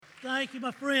Thank you,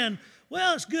 my friend.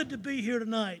 Well, it's good to be here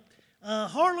tonight.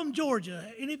 Harlem,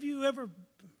 Georgia. Any of you ever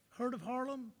heard of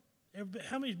Harlem?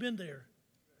 How many's been there?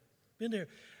 Been there.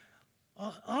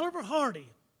 Oliver Hardy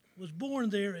was born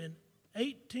there in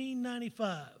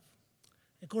 1895.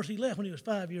 Of course, he left when he was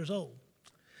 5 years old.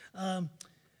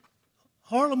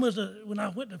 Harlem was, when I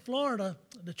went to Florida,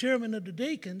 the chairman of the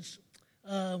Deacons,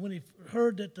 when he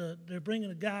heard that they're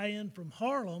bringing a guy in from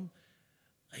Harlem,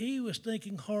 he was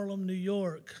thinking Harlem, New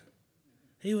York.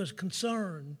 He was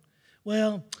concerned.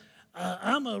 Well,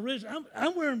 I'm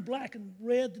wearing black and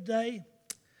red today.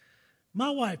 My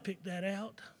wife picked that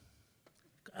out.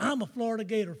 I'm a Florida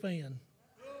Gator fan.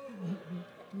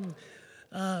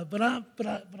 But I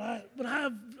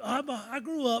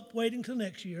grew up waiting till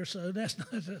next year, so that's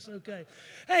okay.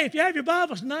 Hey, if you have your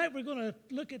Bibles tonight, we're going to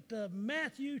look at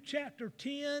Matthew chapter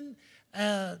 10.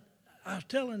 I was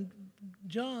telling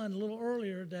John a little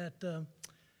earlier that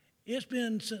it's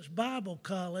been since Bible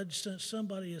college since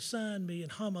somebody assigned me in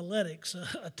homiletics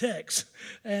a text.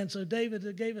 And so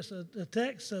David gave us a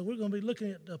text, so we're going to be looking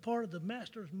at a part of the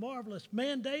Master's marvelous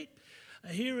mandate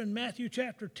here in Matthew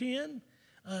chapter 10.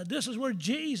 This is where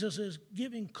Jesus is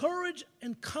giving courage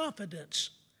and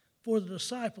confidence for the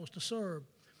disciples to serve.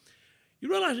 You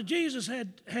realize that Jesus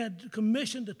had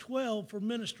commissioned the 12 for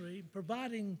ministry,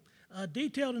 providing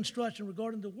detailed instruction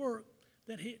regarding the work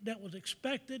that he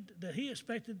expected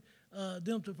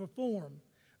them to perform.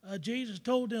 Jesus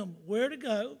told them where to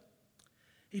go.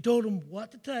 He told them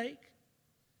what to take.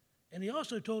 And he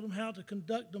also told them how to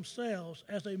conduct themselves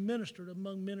as they ministered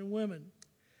among men and women.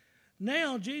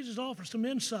 Now, Jesus offers some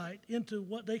insight into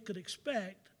what they could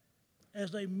expect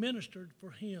as they ministered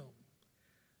for him.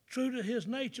 True to his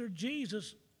nature,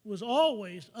 Jesus was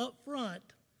always up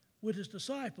front with his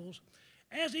disciples,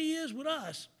 as he is with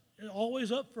us, always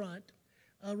up front,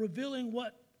 revealing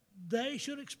what they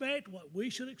should expect, what we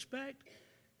should expect,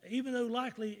 even though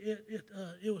likely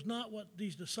it was not what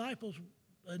these disciples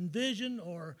envisioned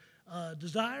or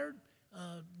desired.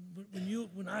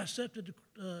 When I accepted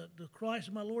the Christ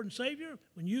as my Lord and Savior,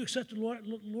 when you accepted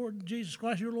Lord Jesus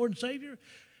Christ your Lord and Savior,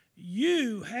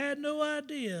 you had no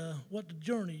idea what the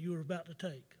journey you were about to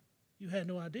take. You had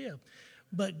no idea.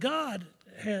 But God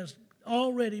has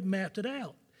already mapped it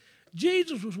out.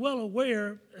 Jesus was well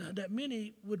aware that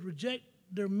many would reject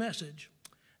their message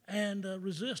and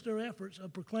resist their efforts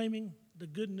of proclaiming the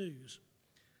good news.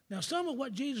 Now, some of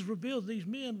what Jesus revealed to these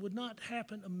men would not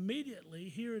happen immediately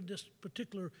here in this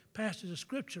particular passage of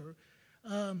Scripture,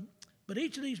 but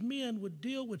each of these men would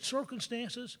deal with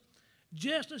circumstances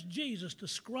just as Jesus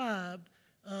described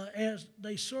as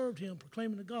they served him,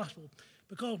 proclaiming the gospel.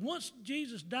 Because once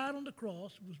Jesus died on the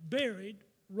cross, was buried,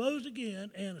 rose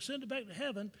again, and ascended back to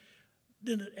heaven,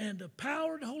 and the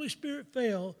power of the Holy Spirit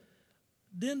fell,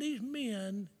 then these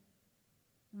men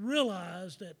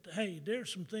realized that, hey,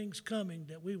 there's some things coming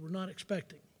that we were not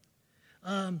expecting.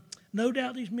 No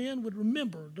doubt these men would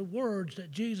remember the words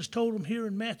that Jesus told them here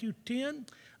in Matthew 10,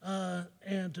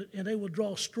 and they would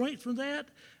draw strength from that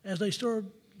as they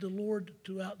served the Lord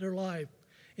throughout their life.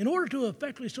 In order to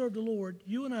effectively serve the Lord,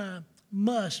 you and I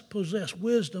must possess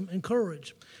wisdom and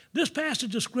courage. This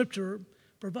passage of Scripture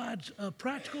provides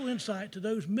practical insight to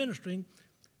those ministering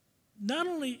not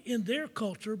only in their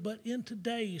culture, but in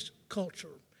today's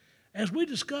culture. As we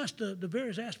discuss the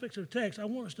various aspects of the text, I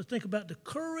want us to think about the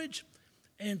courage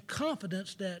and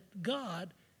confidence that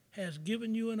God has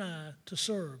given you and I to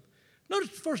serve. Notice,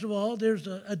 first of all, there's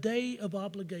a day of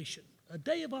obligation. A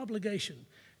day of obligation.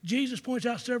 Jesus points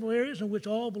out several areas in which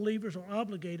all believers are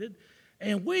obligated,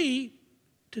 and we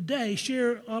today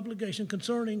share obligation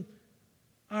concerning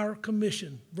our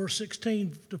commission. Verse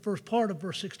 16, the first part of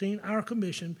verse 16, our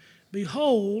commission.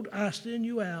 Behold, I send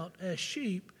you out as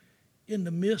sheep in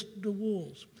the midst of the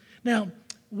wolves. Now,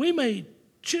 we may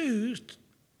choose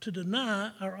to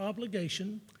deny our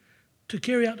obligation to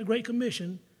carry out the Great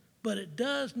Commission, but it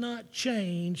does not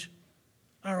change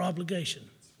our obligation.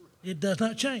 It does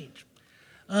not change.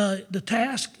 The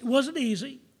task wasn't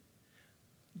easy.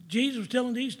 Jesus was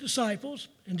telling these disciples,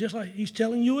 and just like he's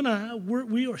telling you and I,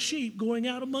 we are sheep going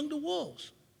out among the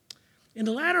wolves. In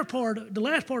the last part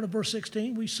of verse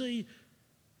 16, we see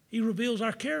he reveals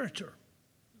our character.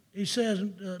 He says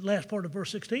in the last part of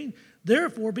verse 16,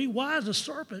 therefore be wise as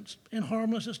serpents and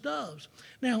harmless as doves.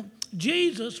 Now,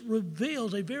 Jesus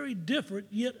reveals a very different,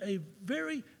 yet a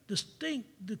very distinct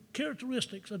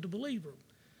characteristics of the believer.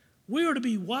 We are to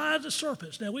be wise as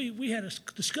serpents. Now, we had a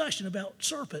discussion about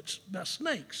serpents, about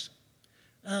snakes.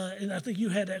 And I think you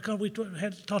had that, we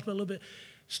had talked about a little bit.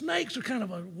 Snakes are kind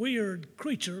of a weird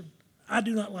creature. I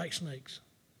do not like snakes.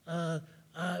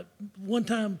 One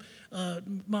time,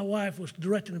 my wife was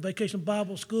directing a vacation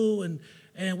Bible school, and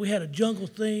we had a jungle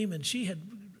theme, and she had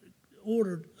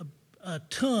ordered a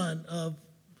ton of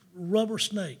rubber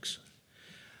snakes.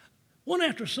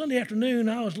 Sunday afternoon,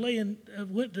 I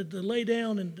went to lay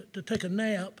down and to take a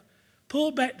nap,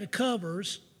 pulled back the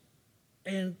covers,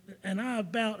 and I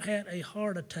about had a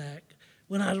heart attack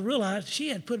when I realized she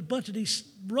had put a bunch of these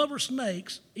rubber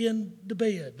snakes in the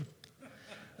bed.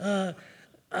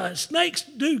 Snakes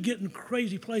do get in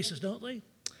crazy places, don't they?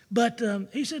 But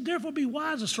he said, therefore be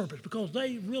wise as serpents, because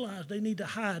they realize they need to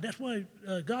hide. That's why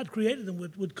God created them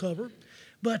with cover.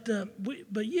 But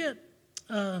yet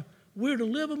we're to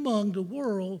live among the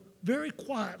world very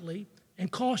quietly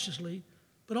and cautiously,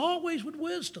 but always with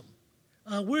wisdom.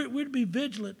 We're to be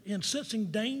vigilant in sensing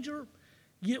danger,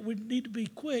 yet we need to be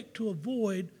quick to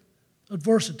avoid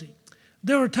adversity.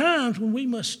 There are times when we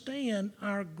must stand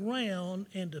our ground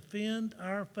and defend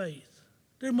our faith.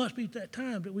 There must be that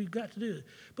time that we've got to do it.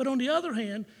 But on the other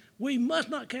hand, we must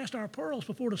not cast our pearls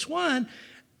before the swine,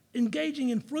 engaging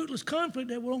in fruitless conflict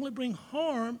that will only bring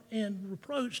harm and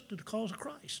reproach to the cause of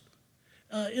Christ.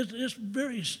 It's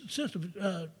very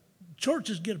sensitive.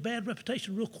 Churches get a bad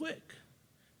reputation real quick.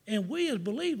 And we as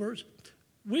believers,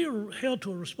 we are held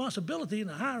to a responsibility, and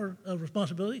a higher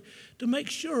responsibility, to make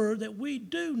sure that we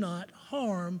do not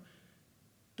harm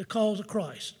the cause of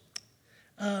Christ.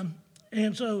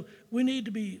 And so we need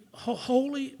to be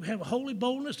holy, have a holy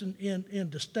boldness in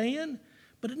to stand,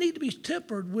 but it needs to be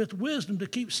tempered with wisdom to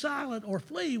keep silent or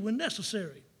flee when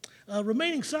necessary.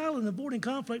 Remaining silent and avoiding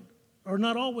conflict are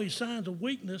not always signs of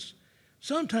weakness.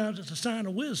 Sometimes it's a sign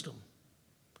of wisdom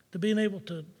to being able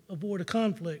to avoid a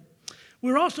conflict.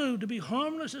 We're also to be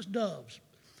harmless as doves.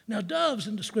 Now, doves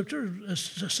in the Scripture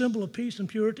is a symbol of peace and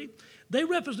purity. They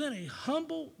represent a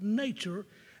humble nature,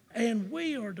 and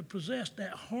we are to possess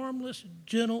that harmless,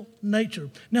 gentle nature.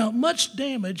 Now, much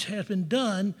damage has been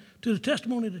done to the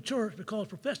testimony of the church because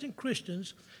professing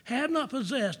Christians have not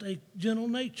possessed a gentle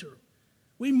nature.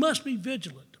 We must be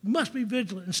vigilant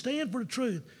and stand for the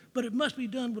truth, but it must be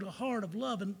done with a heart of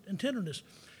love and tenderness.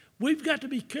 We've got to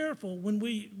be careful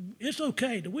it's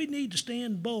okay that we need to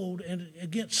stand bold and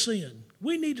against sin.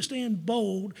 We need to stand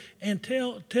bold and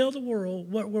tell the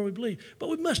world where we believe. But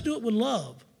we must do it with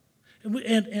love.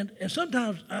 And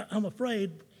sometimes I'm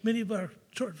afraid many of our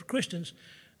church Christians,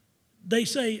 they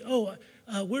say,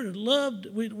 we love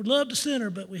the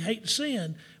sinner, but we hate the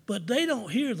sin. But they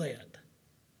don't hear that.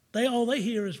 All they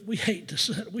hear is we hate the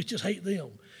sinner. We just hate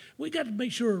them. We got to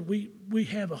make sure we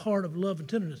have a heart of love and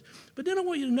tenderness. But then I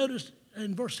want you to notice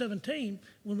in verse 17,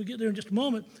 when we get there in just a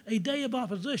moment, a day of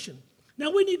opposition. Now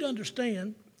we need to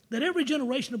understand that every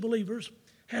generation of believers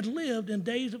had lived in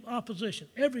days of opposition.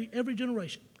 Every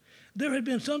generation. There had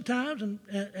been some times, and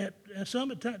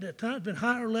at times been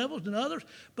higher levels than others,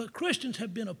 but Christians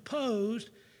have been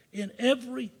opposed in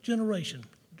every generation.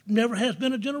 Never has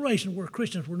been a generation where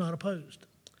Christians were not opposed.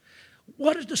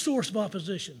 What is the source of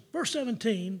opposition? Verse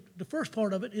 17, the first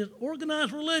part of it is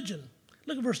organized religion.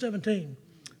 Look at verse 17.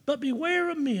 But beware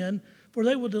of men, for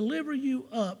they will deliver you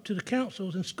up to the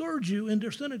councils and scourge you in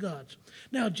their synagogues.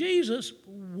 Now, Jesus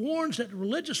warns that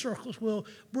religious circles will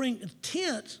bring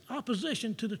intense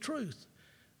opposition to the truth.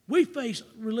 We face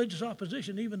religious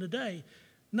opposition even today.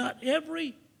 Not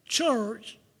every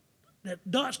church that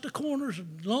dots the corners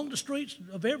along the streets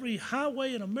of every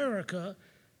highway in America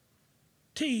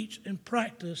teach and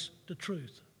practice the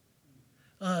truth.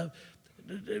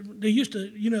 They used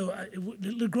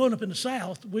to, growing up in the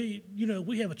South, we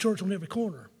have a church on every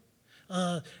corner.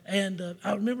 And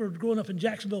I remember growing up in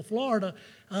Jacksonville, Florida,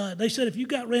 they said if you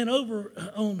got ran over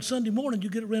on Sunday morning, you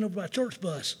get ran over by a church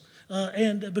bus.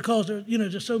 And because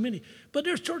there's so many. But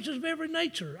there's churches of every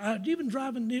nature. Even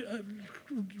driving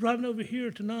over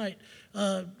here tonight,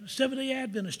 Seventh-day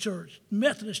Adventist Church,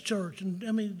 Methodist Church,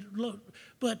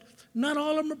 but not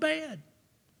all of them are bad.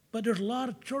 But there's a lot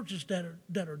of churches that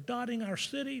are dotting our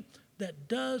city that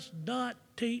does not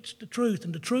teach the truth,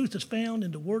 and the truth is found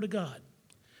in the Word of God.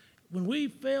 When we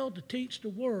fail to teach the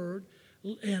Word,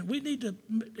 and we need to,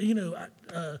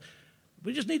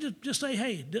 we just need to just say,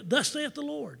 hey, thus saith the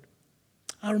Lord.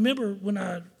 I remember when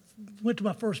I went to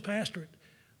my first pastorate,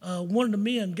 one of the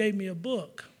men gave me a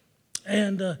book,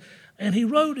 and he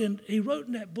wrote in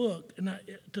that book,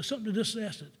 to something to this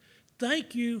essence,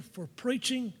 thank you for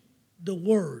preaching the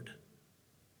Word.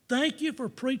 Thank you for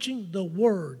preaching the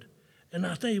Word. And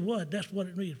I tell you what, that's what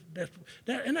it means.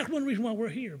 And that's one reason why we're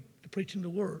here, preaching the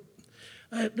Word.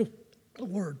 The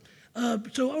Word.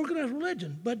 So organized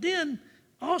religion. But then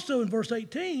also in verse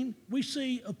 18, we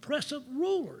see oppressive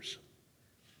rulers.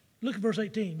 Look at verse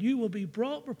 18. You will be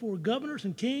brought before governors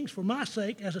and kings for my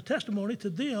sake as a testimony to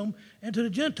them and to the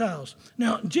Gentiles.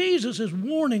 Now, Jesus is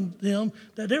warning them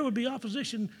that there would be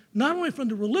opposition not only from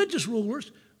the religious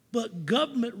rulers, but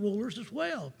government rulers as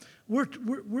well.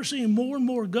 We're seeing more and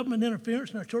more government interference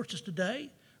in our churches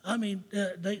today. I mean,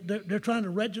 they're trying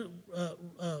to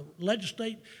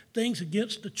legislate things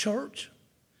against the church.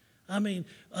 I mean,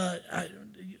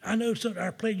 I know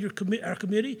our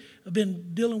committee have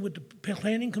been dealing with the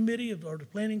planning committee or the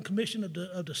planning commission of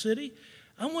the city.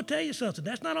 I want to tell you something.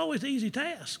 That's not always an easy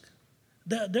task.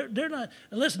 They're not.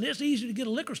 Listen, it's easier to get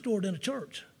a liquor store than a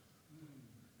church.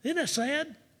 Isn't that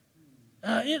sad?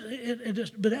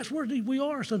 But that's where we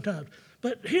are sometimes.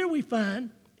 But here we find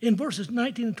in verses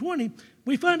 19 and 20,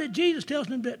 we find that Jesus tells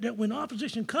them that when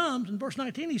opposition comes, in verse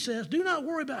 19 he says, do not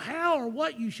worry about how or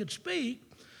what you should speak,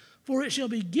 for it shall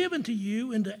be given to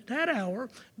you in that hour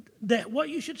that what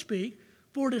you should speak,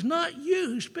 for it is not you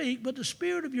who speak, but the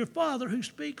Spirit of your Father who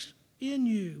speaks in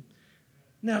you.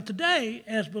 Now today,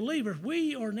 as believers,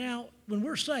 we are now, when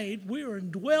we're saved, we are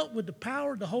indwelt with the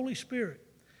power of the Holy Spirit.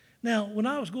 Now, when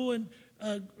I was going,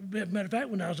 matter of fact,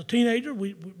 when I was a teenager,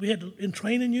 we had to, in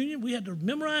training union, we had to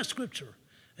memorize Scripture.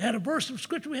 Had a verse of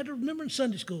Scripture we had to remember in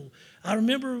Sunday school. I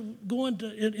remember going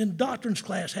to, in doctrines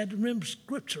class, had to remember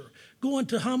Scripture. Going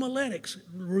to homiletics,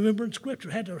 remembering Scripture.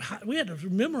 We had to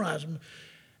memorize them.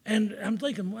 And I'm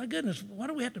thinking, my goodness, why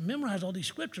do we have to memorize all these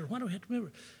Scriptures? Why do we have to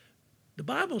remember? The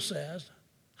Bible says,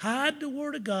 hide the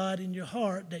Word of God in your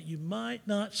heart that you might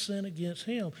not sin against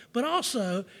Him. But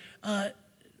also,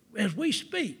 as we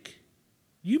speak,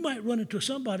 you might run into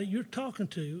somebody you're talking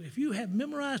to. If you have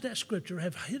memorized that Scripture,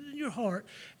 have hid it in your heart,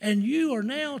 and you are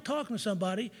now talking to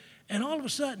somebody, and all of a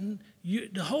sudden,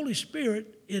 the Holy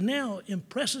Spirit now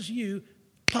impresses you,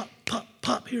 pop, pop,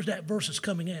 pop, here's that verse that's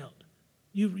coming out.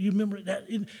 You remember that,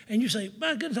 and you say,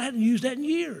 my goodness, I hadn't used that in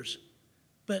years.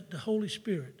 But the Holy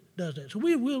Spirit does that. So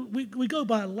we go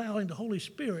by allowing the Holy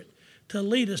Spirit to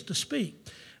lead us to speak.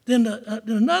 Then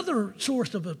another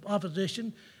source of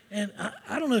opposition, and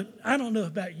I don't know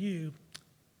about you,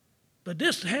 but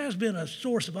this has been a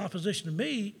source of opposition to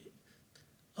me,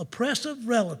 oppressive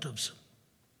relatives.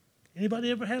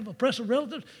 Anybody ever have oppressive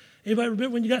relatives? Anybody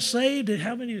remember when you got saved and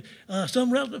how many,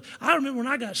 some relatives? I remember when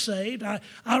I got saved. I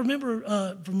remember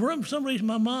for some reason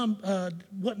my mom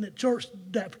wasn't at church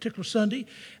that particular Sunday.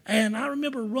 And I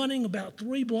remember running about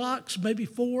 3 blocks, maybe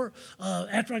 4.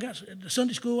 After I got to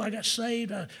Sunday school, I got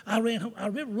saved. I ran home. I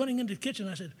remember running into the kitchen.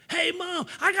 I said, hey, Mom,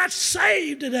 I got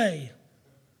saved today.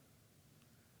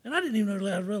 And I didn't even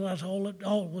realize all it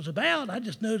was about. I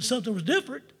just knew something was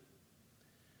different.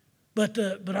 But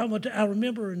I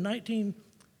remember in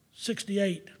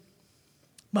 1968,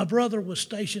 my brother was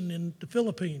stationed in the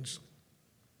Philippines.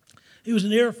 He was in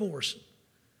the Air Force,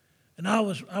 and I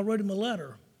wrote him a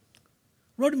letter.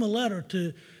 Wrote him a letter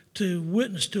to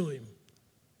witness to him,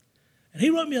 and he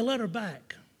wrote me a letter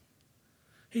back.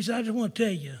 He said, "I just want to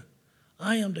tell you,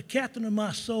 I am the captain of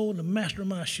my soul and the master of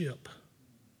my ship."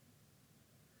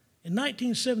 In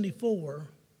 1974,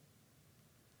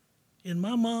 in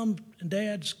my mom and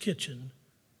dad's kitchen,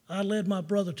 I led my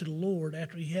brother to the Lord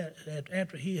after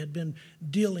he had been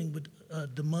dealing with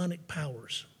demonic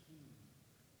powers.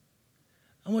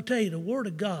 I'm going to tell you, the Word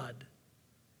of God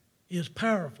is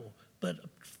powerful, but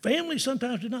families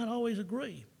sometimes do not always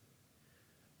agree.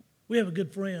 We have a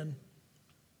good friend.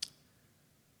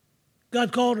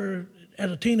 God called her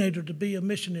as a teenager to be a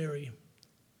missionary,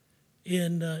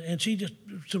 and she just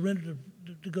surrendered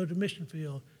to go to the mission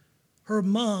field. Her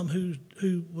mom,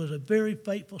 who was a very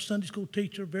faithful Sunday school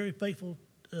teacher, very faithful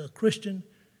Christian,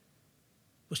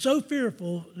 was so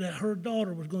fearful that her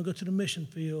daughter was going to go to the mission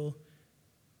field,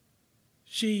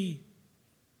 she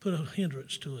put a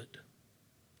hindrance to it.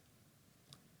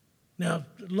 Now,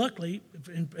 luckily,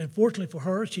 and fortunately for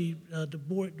her, the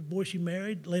boy she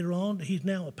married later on, he's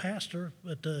now a pastor,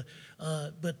 but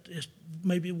it's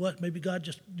maybe God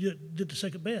just did the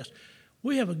second best.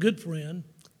 We have a good friend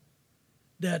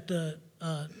that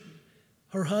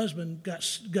her husband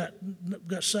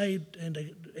got saved,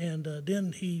 and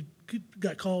then he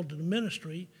got called to the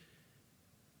ministry,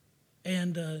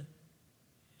 and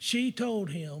she told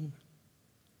him,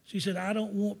 she said, "I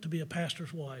don't want to be a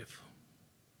pastor's wife."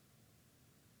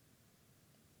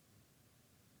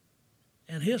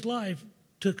 And his life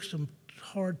took some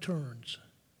hard turns.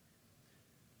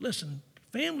 Listen,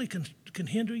 family can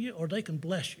hinder you or they can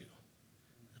bless you.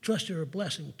 Trust you're a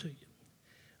blessing to you.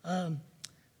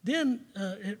 Then,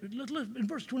 in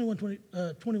verse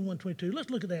 21, 22, let's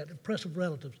look at that, oppressive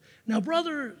relatives. Now,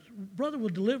 brother will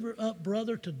deliver up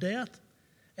brother to death,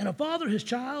 And a father, his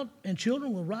child, and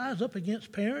children will rise up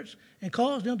against parents and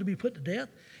cause them to be put to death.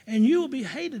 And you will be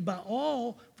hated by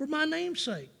all for my name's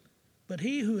sake. But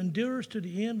he who endures to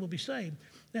the end will be saved.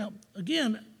 Now,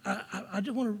 again, I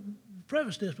just want to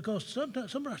preface this because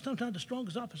sometimes the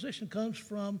strongest opposition comes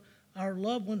from our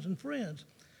loved ones and friends.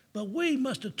 But we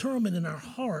must determine in our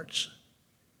hearts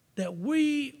that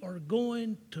we are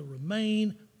going to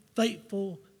remain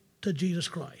faithful to Jesus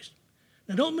Christ.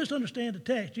 Now, don't misunderstand the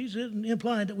text. Jesus isn't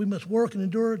implying that we must work and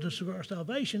endure to secure our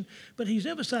salvation, but he's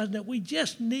emphasizing that we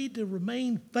just need to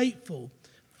remain faithful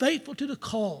to the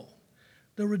call.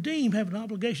 The redeemed have an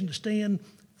obligation to stand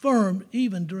firm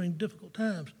even during difficult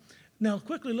times. Now,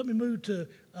 quickly, let me move to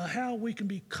how we can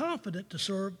be confident to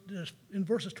serve in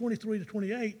verses 23 to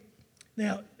 28.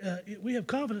 Now, we have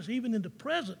confidence even in the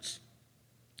presence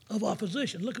of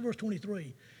opposition. Look at verse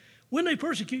 23. When they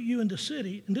persecute you in this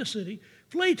city,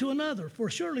 flee to another. For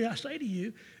surely I say to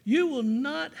you, you will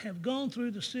not have gone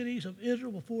through the cities of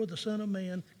Israel before the Son of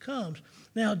Man comes.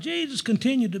 Now, Jesus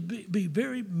continued to be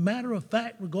very matter of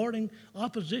fact regarding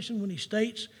opposition when he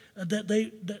states that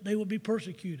they will be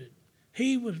persecuted.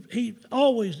 He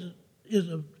always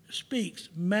speaks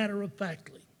matter of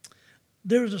factly.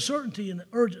 There is a certainty and an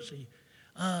urgency.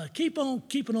 Keep on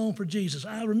keeping on for Jesus.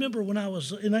 I remember when I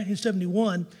was in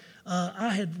 1971. I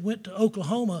had went to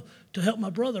Oklahoma to help my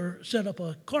brother set up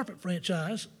a carpet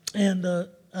franchise and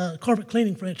carpet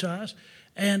cleaning franchise,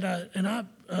 and I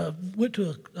went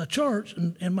to a church,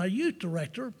 and my youth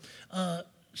director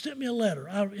sent me a letter.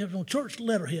 It was on church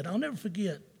letterhead. I'll never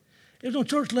forget. It was on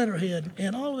church letterhead,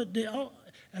 and all it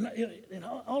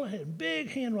had big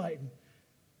handwriting.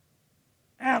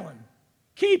 Alan,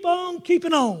 keep on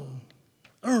keeping on.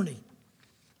 Ernie,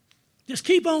 just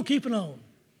keep on keeping on.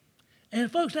 And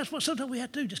folks, that's what sometimes we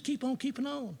have to do, just keep on keeping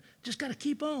on. Just got to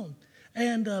keep on.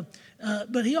 And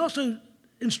but he also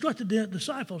instructed the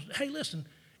disciples, hey, listen,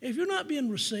 if you're not being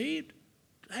received,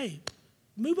 hey,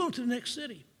 move on to the next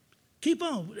city. Keep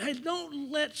on. Hey, don't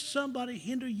let somebody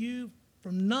hinder you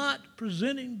from not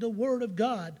presenting the word of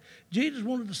God. Jesus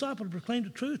wanted the disciples to proclaim the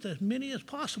truth as many as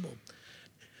possible.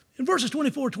 In verses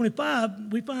 24 and 25,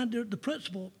 we find the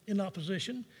principle in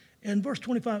opposition. And verse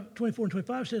 24 and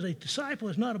 25 says, a disciple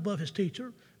is not above his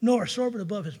teacher, nor a servant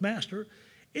above his master.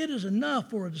 It is enough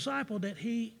for a disciple that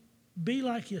he be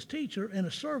like his teacher and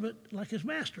a servant like his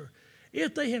master.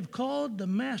 If they have called the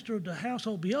master of the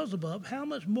household Beelzebub, how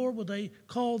much more will they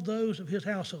call those of his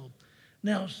household?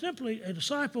 Now, simply, a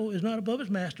disciple is not above his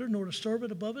master, nor a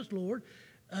servant above his Lord.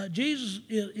 Jesus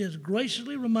is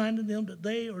graciously reminding them that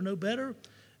they are no better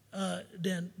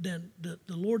than the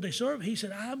Lord they serve. He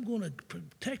said, I'm going to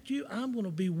protect you. I'm going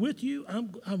to be with you.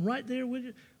 I'm right there with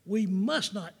you. We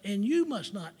must not, and you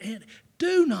must not, and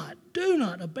do not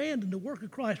abandon the work of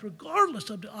Christ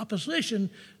regardless of the opposition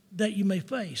that you may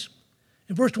face.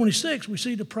 In verse 26, we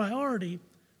see the priority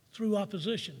through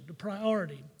opposition, the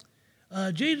priority.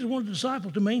 Jesus wanted the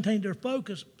disciples to maintain their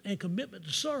focus and commitment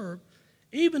to serve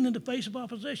even in the face of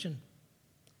opposition.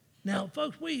 Now,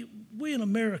 folks, we in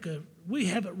America, we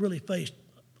haven't really faced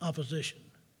opposition.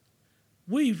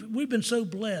 We've been so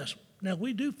blessed. Now,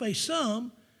 we do face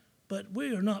some, but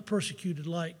we are not persecuted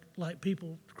like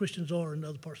Christians are in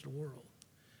other parts of the world.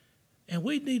 And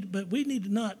we need to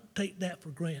not take that for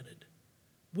granted.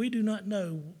 We do not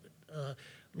know.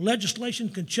 Legislation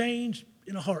can change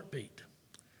in a heartbeat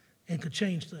and can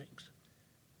change things.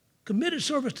 Committed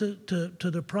service to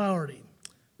the priority.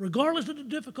 Regardless of the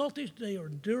difficulties they are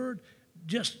endured,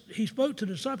 he spoke to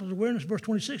the disciples' awareness, verse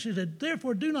 26, he said,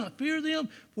 therefore do not fear them,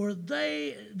 for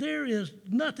there is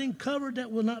nothing covered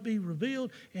that will not be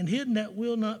revealed, and hidden that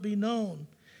will not be known.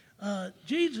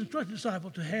 Jesus instructed the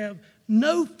disciples to have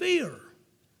no fear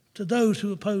to those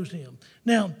who oppose him.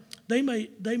 Now, they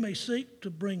may seek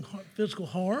to bring physical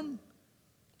harm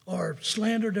or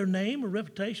slander their name or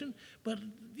reputation, but,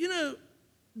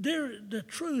 the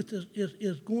truth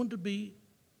is going to be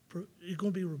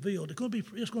revealed.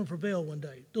 It's going to prevail one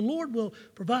day. The Lord will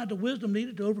provide the wisdom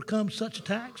needed to overcome such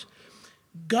attacks.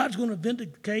 God's going to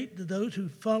vindicate those who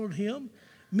followed him.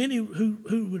 Many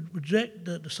who would reject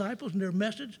the disciples and their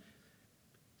message.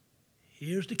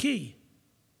 Here's the key.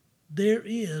 There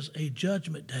is a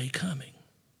judgment day coming.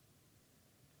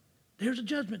 There's a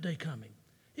judgment day coming.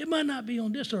 It might not be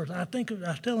on this earth. I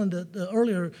was telling the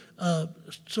earlier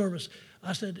service,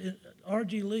 I said,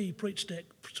 R.G. Lee preached that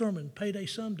sermon, Payday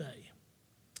Someday.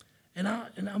 And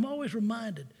I'm always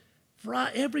reminded,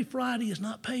 every Friday is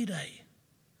not payday,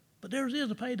 but there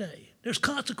is a payday. There's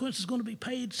consequences going to be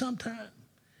paid sometime.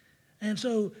 And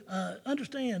so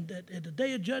understand that at the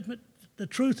day of judgment, the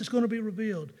truth is going to be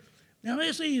revealed. Now,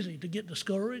 it's easy to get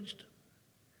discouraged.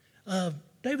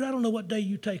 David, I don't know what day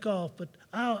you take off, but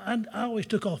I always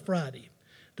took off Friday.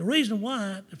 The reason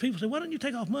why, people say, why don't you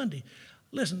take off Monday?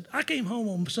 Listen, I came home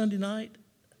on Sunday night.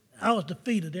 I was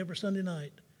defeated every Sunday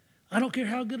night. I don't care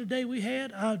how good a day we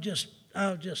had. I was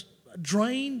just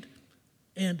drained.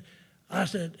 And I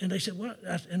said, and they said, what?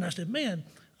 And I said, man,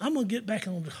 I'm going to get back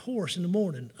on the horse in the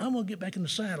morning. I'm going to get back in the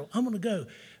saddle. I'm going to go.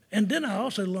 And then I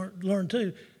also learned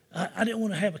too, I didn't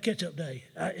want to have a catch-up day.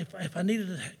 If I needed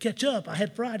to catch up, I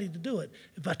had Friday to do it.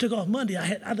 If I took off Monday,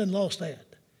 I done lost that.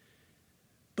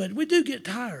 But we do get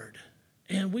tired,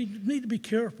 and we need to be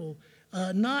careful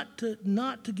not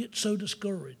to get so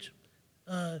discouraged.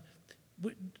 The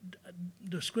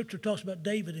Scripture talks about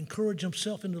David encourage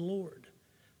himself in the Lord.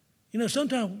 You know,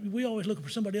 sometimes we always looking for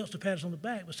somebody else to pat us on the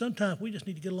back, but sometimes we just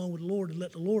need to get along with the Lord and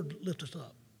let the Lord lift us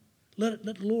up. Let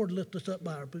the Lord lift us up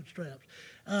by our bootstraps.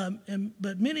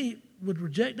 But many would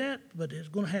reject that, but it's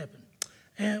going to happen.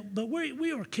 But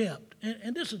we are kept,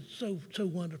 and this is so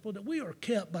wonderful, that we are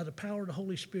kept by the power of the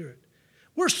Holy Spirit.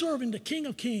 We're serving the King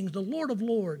of Kings, the Lord of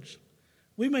Lords.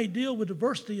 We may deal with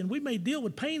adversity, and we may deal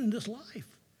with pain in this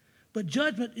life, but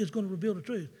judgment is going to reveal the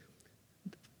truth.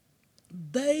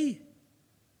 They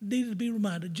needed to be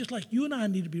reminded, just like you and I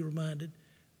need to be reminded,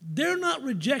 they're not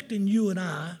rejecting you and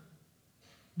I.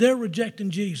 They're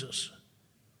rejecting Jesus.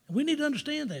 We need to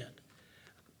understand that.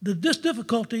 This is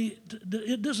difficult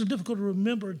to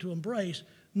remember and to embrace.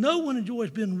 No one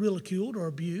enjoys being ridiculed or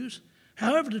abused.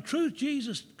 However, the truth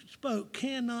Jesus spoke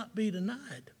cannot be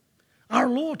denied. Our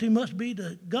loyalty must be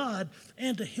to God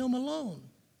and to Him alone.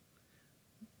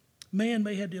 Man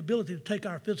may have the ability to take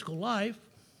our physical life,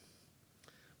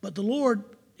 but the Lord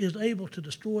is able to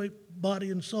destroy body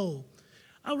and soul.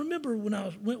 I remember when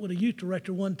I went with a youth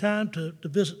director one time to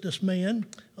visit this man,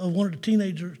 one of the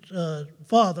teenagers'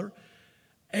 father,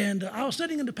 and I was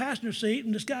sitting in the passenger seat,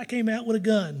 and this guy came out with a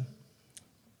gun,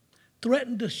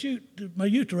 threatened to shoot my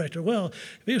youth director. Well,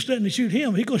 if he was threatening to shoot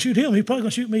him, he's going to shoot him. He's probably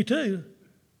going to shoot me too.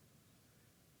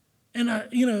 And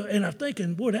I'm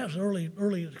thinking, boy, that was an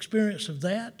early experience of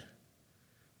that.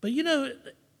 But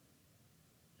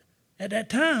at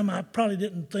that time, I probably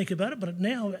didn't think about it, but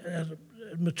now, as a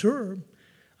mature,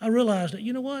 I realized that,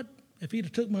 you know what? If he'd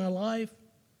have took my life,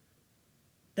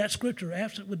 that scripture,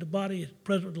 absent with the body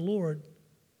present with the Lord,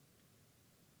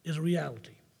 is a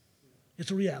reality. It's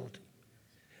a reality.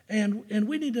 And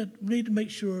we need to make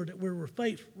sure that we're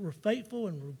faithful,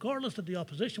 and regardless of the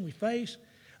opposition we face.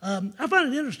 I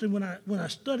find it interesting when I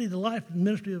study the life and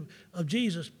ministry of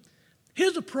Jesus,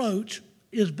 his approach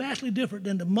is vastly different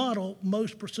than the model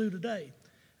most pursue today.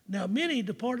 Now, many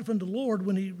departed from the Lord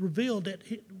when he revealed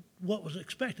what was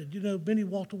expected. Many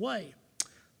walked away.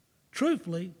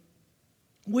 Truthfully,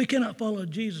 we cannot follow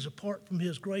Jesus apart from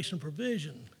his grace and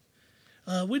provision.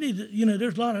 We need to,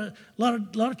 there's a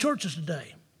lot of churches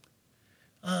today.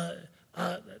 How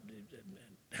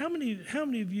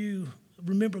many of you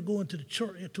remember going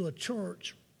to a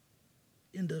church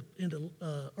in the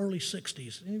early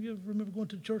 60s? Any of you remember going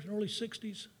to the church in the early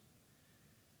 60s?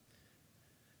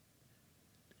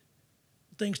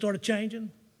 Things started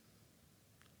changing.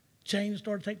 Change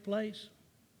started to take place.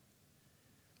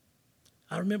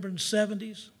 I remember in the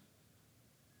 70s,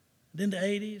 then the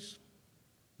 80s,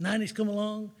 90s come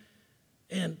along,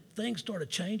 and things started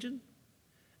changing.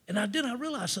 And I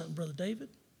realized something, Brother David,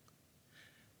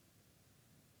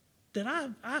 that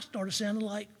I started sounding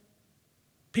like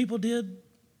people did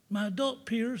my adult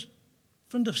peers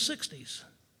from the 60s.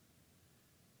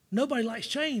 Nobody likes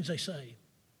change, they say.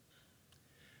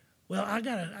 Well, I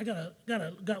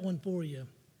got one for you.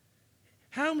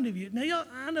 How many of you, now y'all,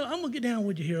 I know, I'm going to get down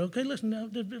with you here, okay? Listen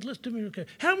to me, okay?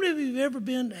 How many of you have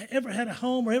ever had a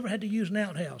home or ever had to use an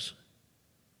outhouse?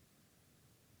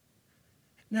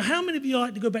 Now, how many of you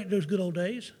like to go back to those good old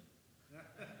days?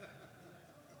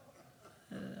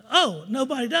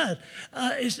 Nobody does.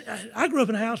 I grew up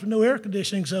in a house with no air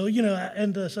conditioning, so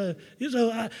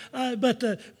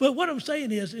but what I'm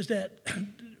saying is that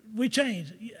we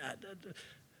changed.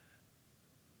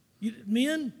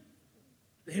 Men,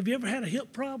 have you ever had a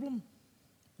hip problem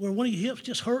where one of your hips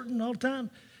just hurting all the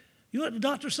time? You know what the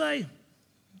doctors say?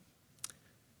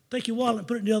 Take your wallet and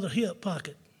put it in the other hip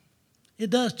pocket.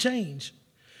 It does change.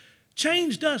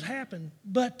 Change does happen,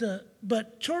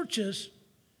 but churches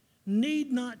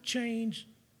need not change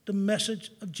the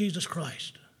message of Jesus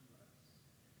Christ.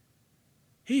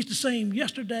 He's the same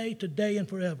yesterday, today, and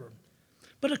forever.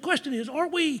 But the question is, are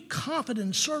we confident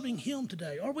in serving him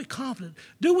today? Are we confident?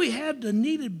 Do we have the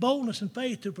needed boldness and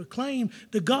faith to proclaim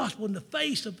the gospel in the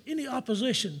face of any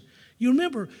opposition? You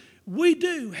remember, we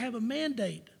do have a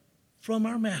mandate from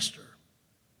our master.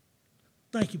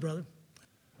 Thank you, brother.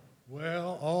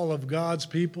 Well, all of God's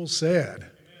people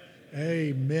said,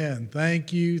 Amen.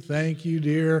 Thank you,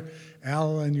 dear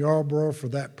Alan Yarborough, for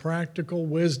that practical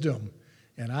wisdom.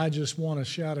 And I just want to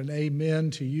shout an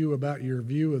amen to you about your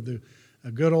view of the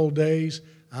good old days.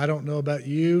 I don't know about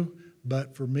you,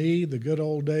 but for me, the good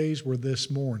old days were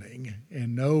this morning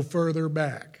and no further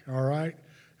back. All right?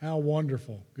 How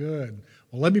wonderful. Good.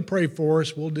 Well, let me pray for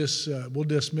us. We'll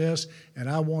dismiss, and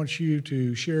I want you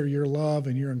to share your love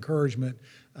and your encouragement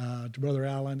to Brother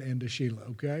Allen and to Sheila,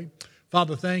 okay?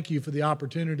 Father, thank you for the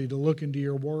opportunity to look into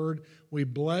your word. We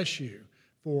bless you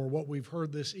for what we've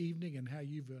heard this evening and how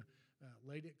you've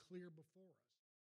laid it clear before